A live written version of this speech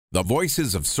The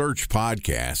Voices of Search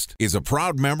podcast is a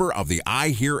proud member of the I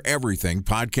Hear Everything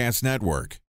podcast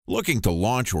network. Looking to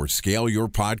launch or scale your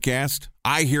podcast?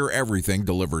 I Hear Everything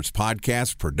delivers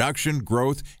podcast production,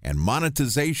 growth, and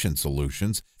monetization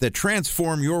solutions that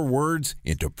transform your words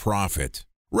into profit.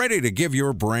 Ready to give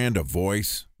your brand a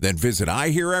voice? Then visit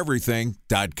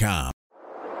iheareverything.com.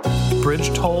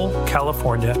 Bridge toll,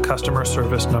 California, customer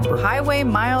service number. Highway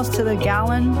miles to the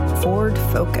gallon, Ford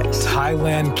Focus.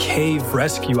 Thailand cave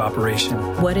rescue operation.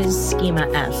 What is Schema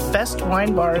F? Best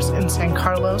wine bars in San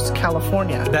Carlos,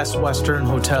 California. Best Western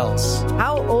hotels.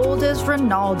 How old is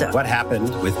Ronaldo? What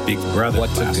happened with Big Brother?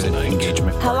 What's a good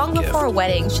engagement? How long before a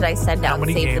wedding should I send out How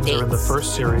many save the games are in the dates?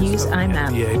 first series? Use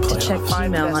IMAP to check Five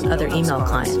email on best other email email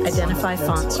clients. clients. Identify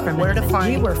fonts from Where to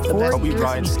find We were the 4 best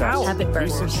years out. Avid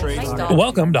burgers.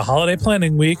 Welcome to Holiday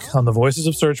Planning Week on the Voices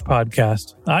of Search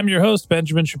podcast. I'm your host,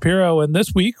 Benjamin Shapiro, and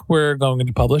this week we're going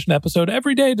to publish an episode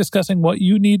every day discussing what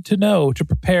you need to know to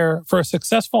prepare for a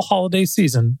successful holiday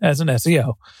season as an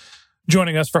SEO.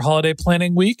 Joining us for Holiday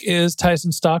Planning Week is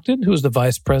Tyson Stockton, who is the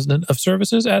Vice President of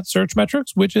Services at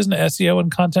Searchmetrics, which is an SEO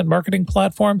and content marketing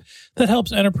platform that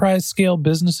helps enterprise scale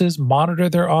businesses monitor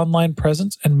their online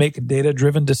presence and make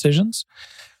data-driven decisions.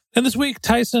 And this week,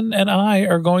 Tyson and I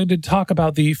are going to talk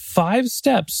about the 5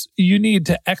 steps you need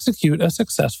to execute a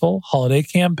successful holiday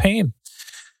campaign.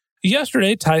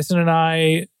 Yesterday, Tyson and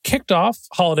I kicked off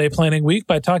Holiday Planning Week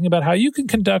by talking about how you can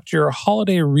conduct your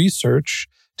holiday research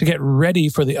to get ready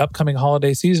for the upcoming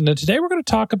holiday season. And today we're going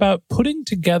to talk about putting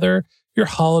together your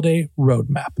holiday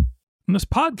roadmap. And this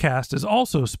podcast is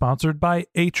also sponsored by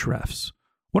Ahrefs.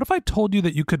 What if I told you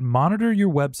that you could monitor your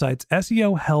website's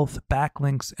SEO health,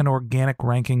 backlinks, and organic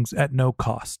rankings at no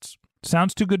costs?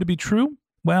 Sounds too good to be true?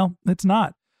 Well, it's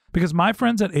not, because my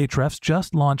friends at Ahrefs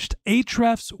just launched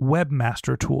Ahrefs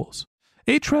Webmaster Tools.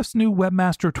 Ahrefs' new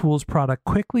Webmaster Tools product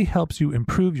quickly helps you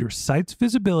improve your site's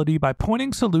visibility by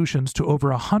pointing solutions to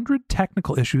over 100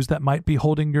 technical issues that might be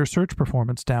holding your search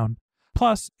performance down.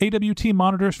 Plus, AWT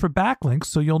monitors for backlinks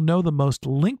so you'll know the most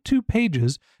linked to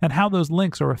pages and how those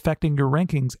links are affecting your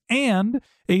rankings. And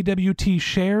AWT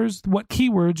shares what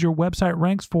keywords your website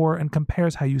ranks for and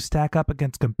compares how you stack up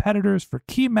against competitors for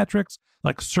key metrics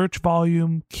like search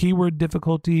volume, keyword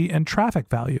difficulty, and traffic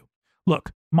value.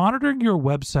 Look, monitoring your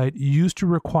website used to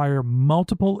require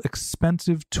multiple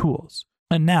expensive tools.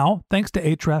 And now, thanks to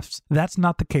Ahrefs, that's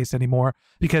not the case anymore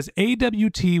because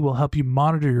AWT will help you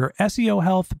monitor your SEO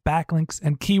health, backlinks,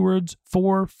 and keywords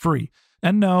for free.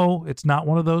 And no, it's not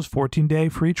one of those 14-day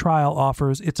free trial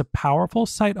offers. It's a powerful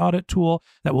site audit tool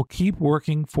that will keep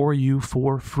working for you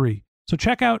for free. So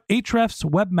check out Ahrefs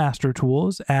Webmaster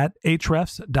Tools at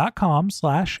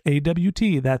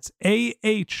ahrefs.com/AWT. That's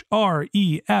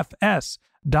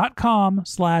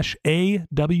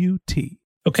ahrefs.com/AWT.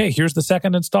 Okay, here's the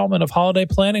second installment of Holiday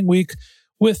Planning Week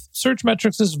with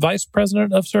Searchmetrics' Vice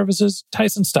President of Services,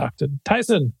 Tyson Stockton.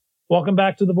 Tyson, welcome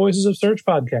back to the Voices of Search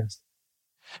podcast.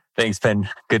 Thanks, Ben.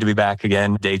 Good to be back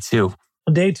again. Day 2.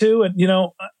 Day 2, and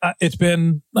it's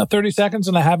been 30 seconds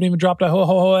and I haven't even dropped a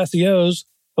ho-ho-ho SEOs.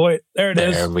 Oh, wait, there it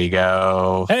is. There we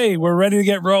go. Hey, we're ready to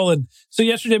get rolling. So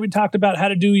yesterday we talked about how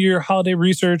to do your holiday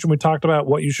research, and we talked about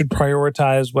what you should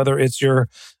prioritize, whether it's your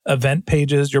event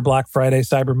pages, your Black Friday,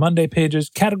 Cyber Monday pages,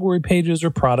 category pages, or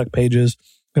product pages.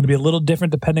 Going to be a little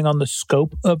different depending on the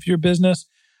scope of your business.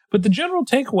 But the general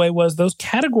takeaway was those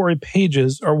category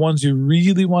pages are ones you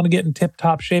really want to get in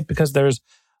tip-top shape because there's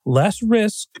less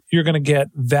risk. You're going to get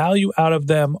value out of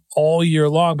them all year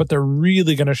long, but they're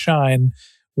really going to shine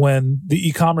when the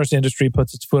e-commerce industry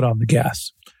puts its foot on the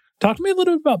gas. Talk to me a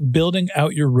little bit about building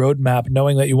out your roadmap,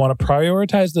 knowing that you want to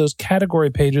prioritize those category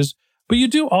pages, but you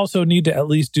do also need to at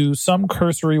least do some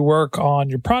cursory work on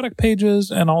your product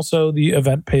pages and also the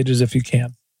event pages if you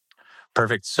can.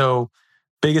 Perfect. So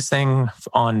biggest thing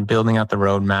on building out the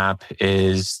roadmap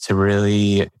is to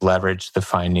really leverage the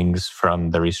findings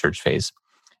from the research phase.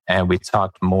 And we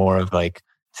talked more of like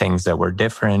things that were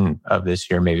different of this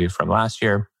year, maybe from last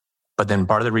year. But then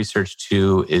part of the research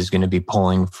too is going to be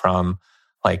pulling from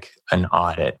like an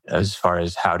audit as far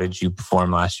as how did you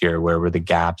perform last year? Where were the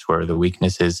gaps? Where are the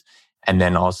weaknesses? And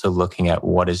then also looking at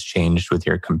what has changed with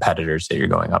your competitors that you're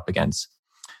going up against.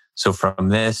 So from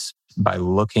this, by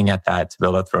looking at that to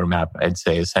build up the roadmap, I'd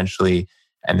say essentially,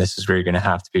 and this is where you're going to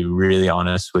have to be really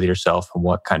honest with yourself and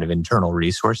what kind of internal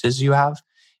resources you have,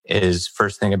 is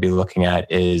first thing I'd be looking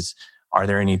at is, are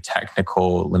there any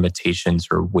technical limitations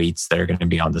or weights that are going to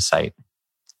be on the site?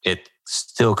 It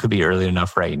still could be early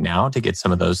enough right now to get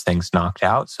some of those things knocked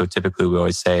out. So typically we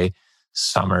always say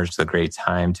summer's the great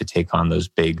time to take on those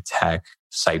big tech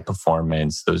site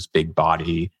performance, those big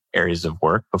body areas of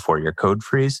work before your code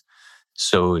freeze.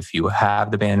 So if you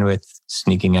have the bandwidth,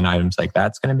 sneaking in items like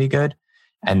that's going to be good.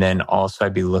 And then also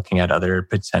I'd be looking at other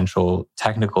potential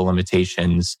technical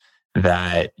limitations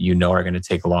that you know are going to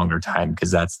take a longer time,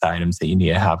 because that's the items that you need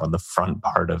to have on the front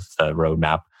part of the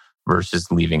roadmap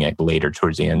versus leaving it later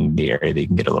towards the end of the area that you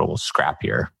can get a little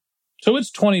scrappier. So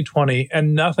it's 2020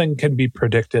 and nothing can be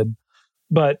predicted.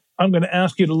 But I'm going to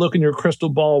ask you to look in your crystal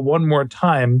ball one more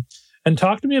time and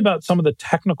talk to me about some of the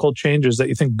technical changes that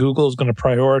you think Google is going to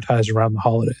prioritize around the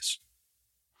holidays.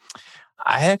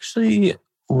 I actually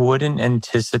wouldn't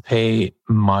anticipate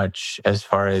much as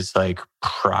far as like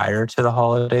prior to the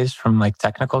holidays from like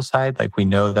technical side. Like we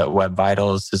know that Web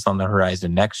Vitals is on the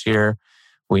horizon next year.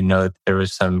 We know that there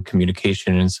was some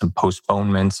communication and some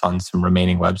postponements on some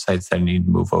remaining websites that need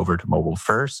to move over to mobile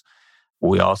first.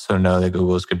 We also know that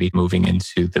Google's going to be moving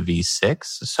into the V6.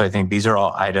 So I think these are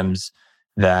all items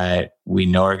that we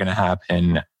know are going to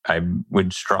happen. I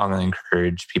would strongly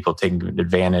encourage people taking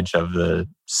advantage of the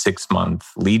 6-month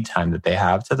lead time that they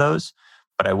have to those.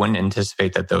 But I wouldn't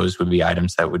anticipate that those would be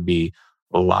items that would be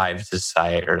live to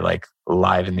site or like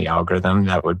live in the algorithm.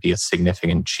 That would be a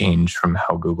significant change from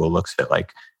how Google looks at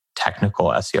like technical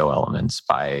SEO elements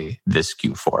by this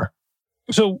Q4.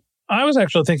 So I was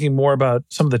actually thinking more about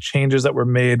some of the changes that were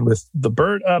made with the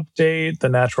BERT update, the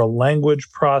natural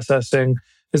language processing.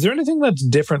 Is there anything that's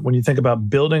different when you think about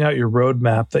building out your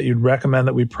roadmap that you'd recommend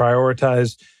that we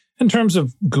prioritize in terms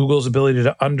of Google's ability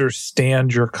to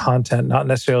understand your content, not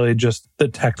necessarily just the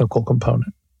technical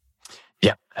component?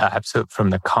 Yeah, absolutely. From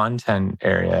the content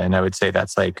area, and I would say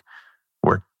that's like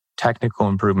where technical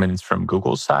improvements from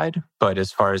Google's side. But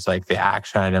as far as like the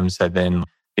action items that then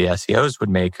the SEOs would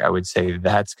make, I would say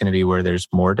that's going to be where there's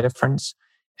more difference.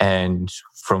 And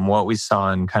from what we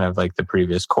saw in kind of like the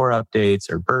previous core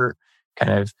updates or BERT,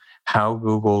 kind of how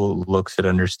Google looks at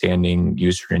understanding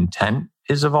user intent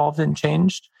is evolved and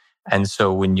changed. And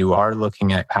so when you are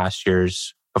looking at past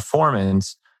year's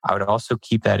performance, I would also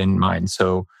keep that in mind.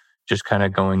 So just kind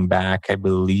of going back, I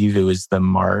believe it was the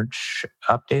March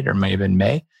update or may have been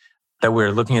May, that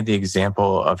we're looking at the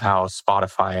example of how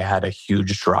Spotify had a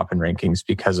huge drop in rankings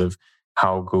because of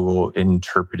how Google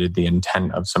interpreted the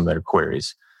intent of some of their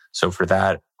queries. So for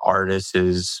that,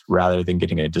 artists, rather than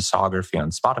getting a discography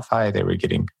on Spotify, they were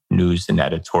getting news and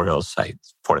editorial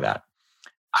sites for that.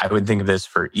 I would think of this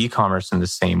for e-commerce in the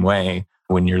same way.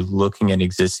 When you're looking at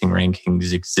existing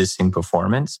rankings, existing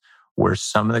performance, where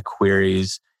some of the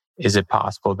queries, is it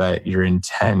possible that your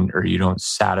intent or you don't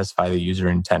satisfy the user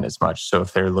intent as much? So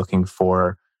if they're looking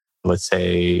for, let's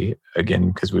say,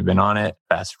 again, because we've been on it,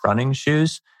 best running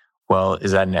shoes, well,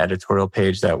 is that an editorial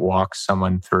page that walks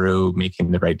someone through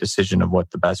making the right decision of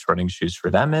what the best running shoes for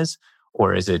them is?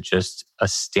 Or is it just a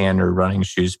standard running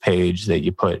shoes page that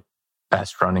you put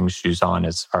best running shoes on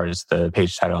as far as the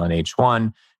page title in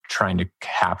H1, trying to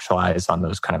capitalize on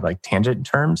those kind of like tangent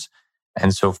terms?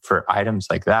 And so for items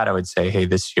like that, I would say, hey,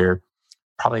 this year,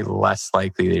 probably less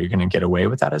likely that you're going to get away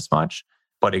with that as much.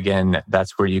 But again,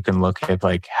 that's where you can look at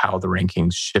like how the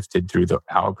rankings shifted through the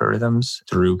algorithms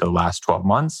through the last 12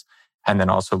 months. And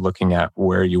then also looking at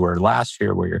where you were last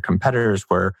year, where your competitors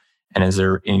were. And is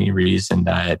there any reason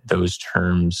that those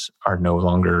terms are no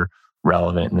longer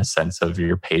relevant in the sense of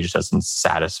your page doesn't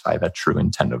satisfy the true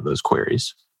intent of those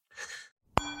queries?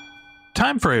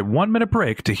 Time for a 1-minute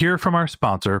break to hear from our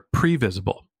sponsor,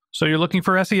 Previsible. So you're looking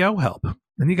for SEO help,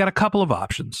 and you got a couple of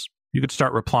options. You could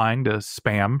start replying to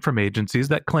spam from agencies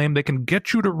that claim they can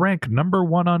get you to rank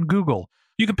 #1 on Google.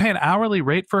 You can pay an hourly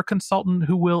rate for a consultant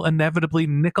who will inevitably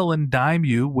nickel and dime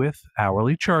you with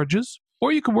hourly charges.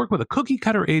 Or you can work with a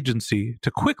cookie-cutter agency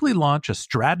to quickly launch a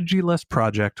strategy-less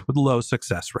project with low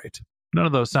success rate. None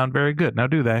of those sound very good, now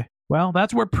do they? Well,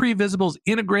 that's where Previsible's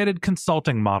integrated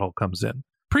consulting model comes in.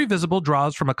 Previsible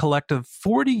draws from a collective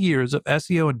 40 years of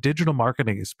SEO and digital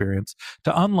marketing experience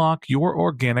to unlock your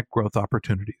organic growth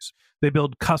opportunities. They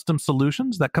build custom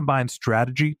solutions that combine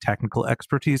strategy, technical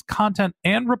expertise, content,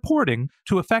 and reporting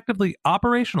to effectively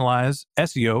operationalize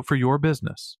SEO for your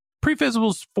business.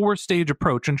 Previsible's 4-stage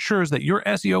approach ensures that your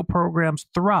SEO programs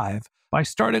thrive by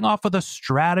starting off with a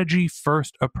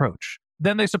strategy-first approach.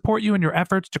 Then they support you in your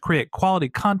efforts to create quality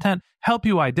content, help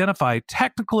you identify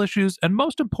technical issues, and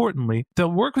most importantly,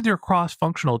 they'll work with your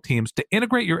cross-functional teams to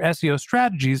integrate your SEO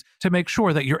strategies to make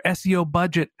sure that your SEO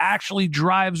budget actually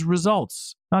drives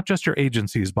results, not just your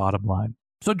agency's bottom line.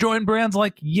 So join brands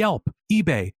like Yelp,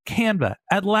 eBay, Canva,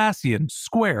 Atlassian,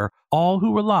 Square, all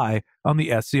who rely on the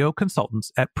SEO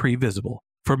consultants at Previsible.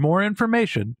 For more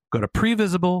information, go to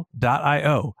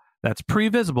previsible.io. That's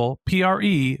Previsible,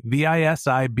 Previsible.io.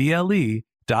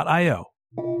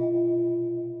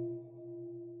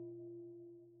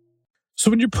 So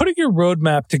when you're putting your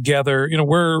roadmap together,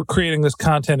 we're creating this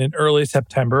content in early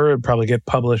September. It'll probably get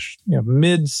published,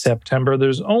 mid-September.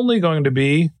 There's only going to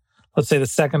be, let's say, the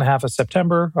second half of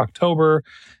September, October,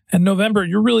 and November.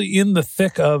 You're really in the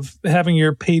thick of having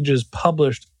your pages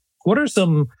published. What are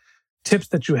some tips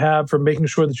that you have for making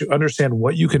sure that you understand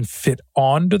what you can fit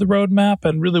onto the roadmap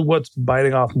and really what's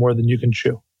biting off more than you can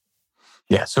chew?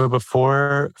 Yeah. So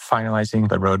before finalizing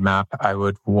the roadmap, I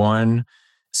would, one,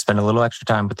 spend a little extra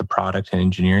time with the product and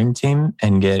engineering team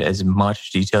and get as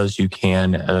much detail as you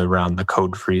can around the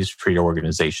code freeze for your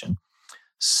organization.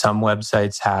 Some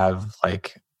websites have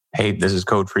like, hey, this is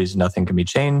code freeze, nothing can be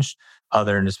changed.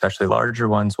 Other and especially larger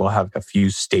ones will have a few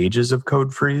stages of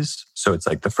code freeze. So it's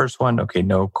like the first one, okay,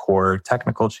 no core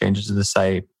technical changes to the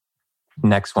site.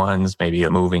 Next one's maybe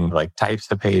moving like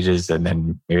types of pages. And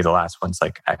then maybe the last one's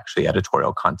like actually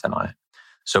editorial content on it.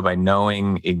 So by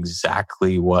knowing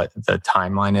exactly what the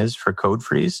timeline is for code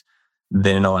freeze,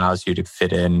 then it allows you to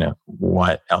fit in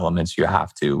what elements you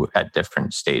have to at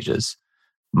different stages.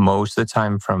 Most of the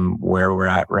time from where we're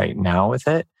at right now with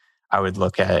it, I would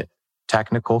look at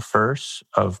technical first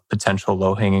of potential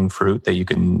low-hanging fruit that you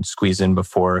can squeeze in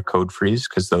before a code freeze,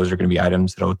 because those are going to be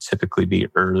items that will typically be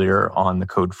earlier on the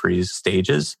code freeze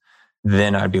stages.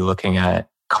 Then I'd be looking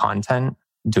at content,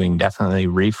 doing definitely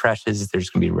refreshes.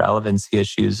 There's going to be relevancy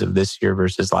issues of this year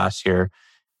versus last year.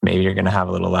 Maybe you're going to have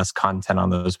a little less content on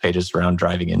those pages around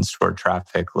driving in-store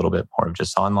traffic, a little bit more of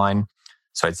just online.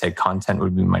 So I'd say content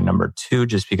would be my number 2,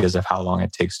 just because of how long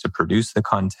it takes to produce the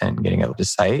content and getting it to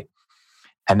site.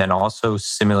 And then also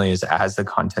similarly as the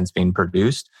content's being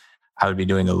produced, I would be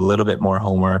doing a little bit more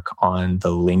homework on the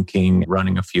linking,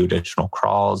 running a few additional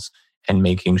crawls, and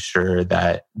making sure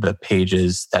that the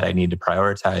pages that I need to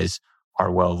prioritize are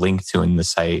well linked to in the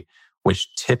site, which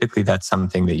typically that's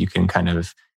something that you can kind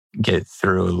of get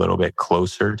through a little bit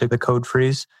closer to the code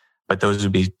freeze. But those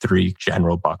would be 3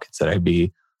 general buckets that I'd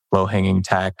be low-hanging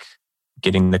tech,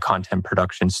 getting the content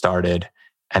production started,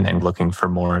 and then looking for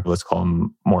more, let's call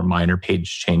them more minor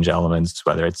page change elements,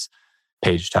 whether it's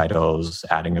page titles,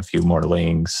 adding a few more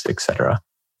links, etc.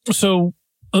 So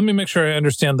let me make sure I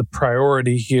understand the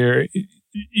priority here.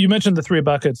 You mentioned the 3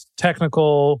 buckets: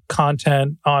 technical,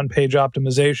 content, on-page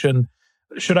optimization.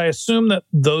 Should I assume that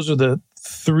those are the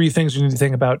 3 things you need to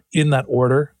think about in that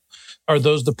order? Are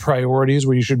those the priorities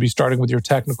where you should be starting with your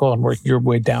technical and working your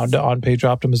way down to on-page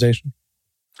optimization?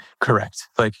 Correct.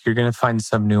 Like you're going to find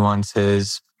some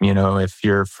nuances, if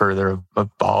you're further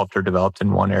evolved or developed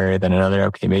in one area than another,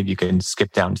 okay, maybe you can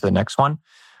skip down to the next one.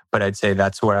 But I'd say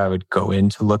that's where I would go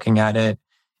into looking at it.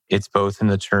 It's both in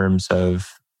the terms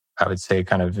of, I would say,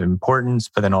 kind of importance,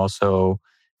 but then also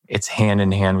it's hand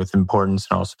in hand with importance,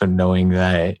 and also knowing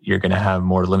that you're going to have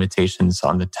more limitations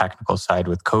on the technical side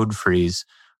with code freeze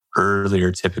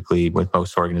earlier, typically with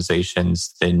most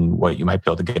organizations, than what you might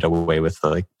be able to get away with,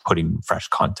 like putting fresh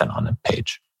content on a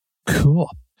page. Cool.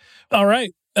 All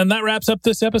right. And that wraps up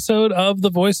this episode of the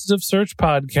Voices of Search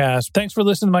podcast. Thanks for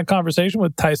listening to my conversation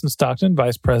with Tyson Stockton,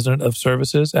 Vice President of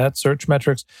Services at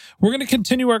Searchmetrics. We're going to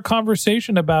continue our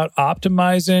conversation about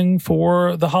optimizing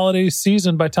for the holiday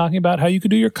season by talking about how you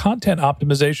could do your content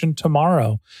optimization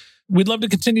tomorrow. We'd love to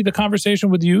continue the conversation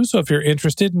with you. So if you're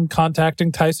interested in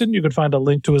contacting Tyson, you can find a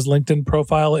link to his LinkedIn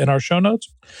profile in our show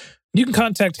notes. You can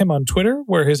contact him on Twitter,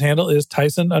 where his handle is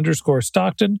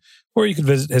Tyson_Stockton, or you can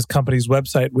visit his company's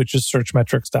website, which is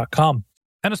searchmetrics.com.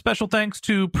 And a special thanks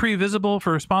to Previsible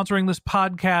for sponsoring this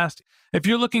podcast. If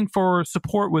you're looking for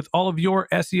support with all of your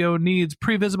SEO needs,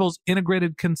 Previsible's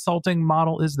integrated consulting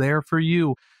model is there for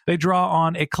you. They draw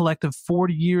on a collective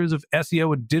 40 years of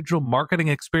SEO and digital marketing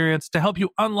experience to help you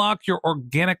unlock your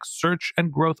organic search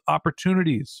and growth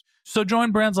opportunities. So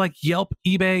join brands like Yelp,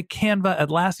 eBay, Canva,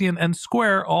 Atlassian, and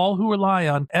Square, all who rely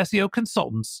on SEO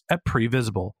consultants at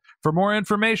Previsible. For more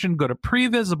information, go to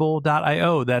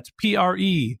previsible.io. That's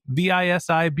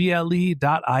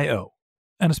previsible.io.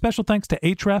 And a special thanks to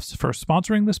Ahrefs for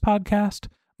sponsoring this podcast.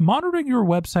 Monitoring your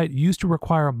website used to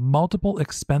require multiple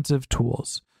expensive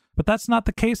tools, but that's not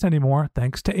the case anymore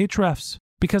thanks to Ahrefs,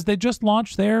 because they just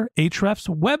launched their Ahrefs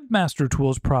Webmaster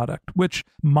Tools product, which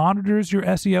monitors your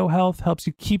SEO health, helps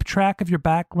you keep track of your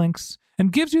backlinks,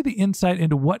 and gives you the insight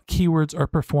into what keywords are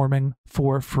performing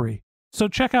for free. So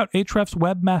check out Ahrefs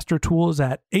Webmaster Tools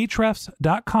at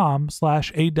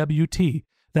ahrefs.com/AWT.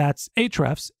 That's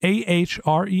Ahrefs,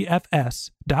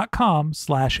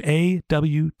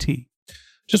 AHREFS.com/AWT.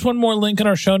 Just one more link in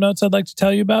our show notes I'd like to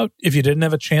tell you about. If you didn't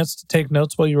have a chance to take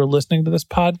notes while you were listening to this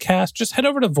podcast, just head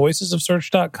over to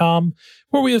voicesofsearch.com,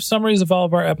 where we have summaries of all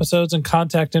of our episodes and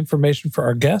contact information for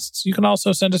our guests. You can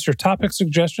also send us your topic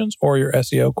suggestions or your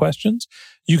SEO questions.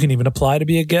 You can even apply to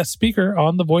be a guest speaker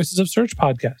on the Voices of Search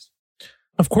podcast.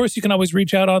 Of course, you can always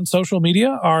reach out on social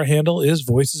media. Our handle is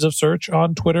Voices of Search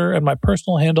on Twitter, and my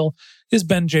personal handle is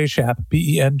Ben J. Shap,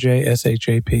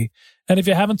 BenJShap. And if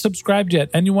you haven't subscribed yet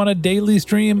and you want a daily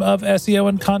stream of SEO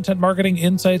and content marketing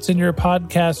insights in your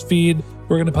podcast feed,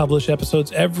 we're going to publish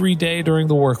episodes every day during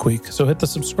the work week. So hit the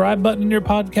subscribe button in your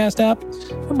podcast app,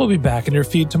 and we'll be back in your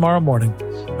feed tomorrow morning.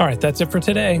 All right, that's it for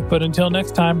today. But until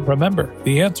next time, remember,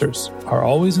 the answers are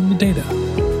always in the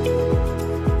data.